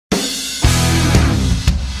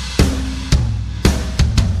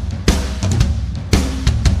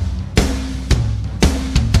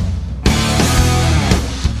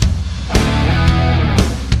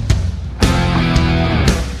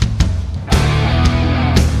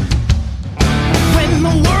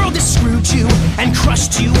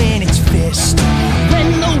crushed you in its fist. When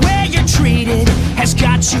the way you're treated has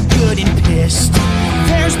got you good and pissed.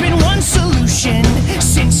 There's been one solution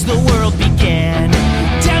since the world began.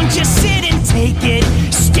 Don't just sit and take it,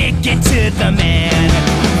 stick it to the man.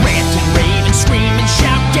 Rant and rave and scream and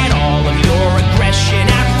shout, get all of your aggression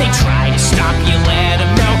out. If they try to stop you, let them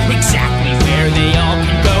know exactly where they all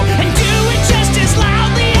can go, and do it just as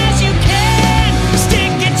loudly as you can.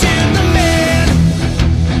 Stick it to the man.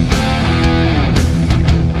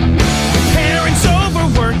 Parents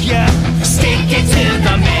overwork ya, stick it to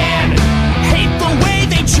the man. Hate the way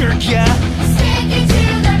they jerk ya, stick it to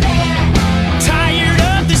the man. Tired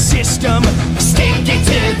of the system,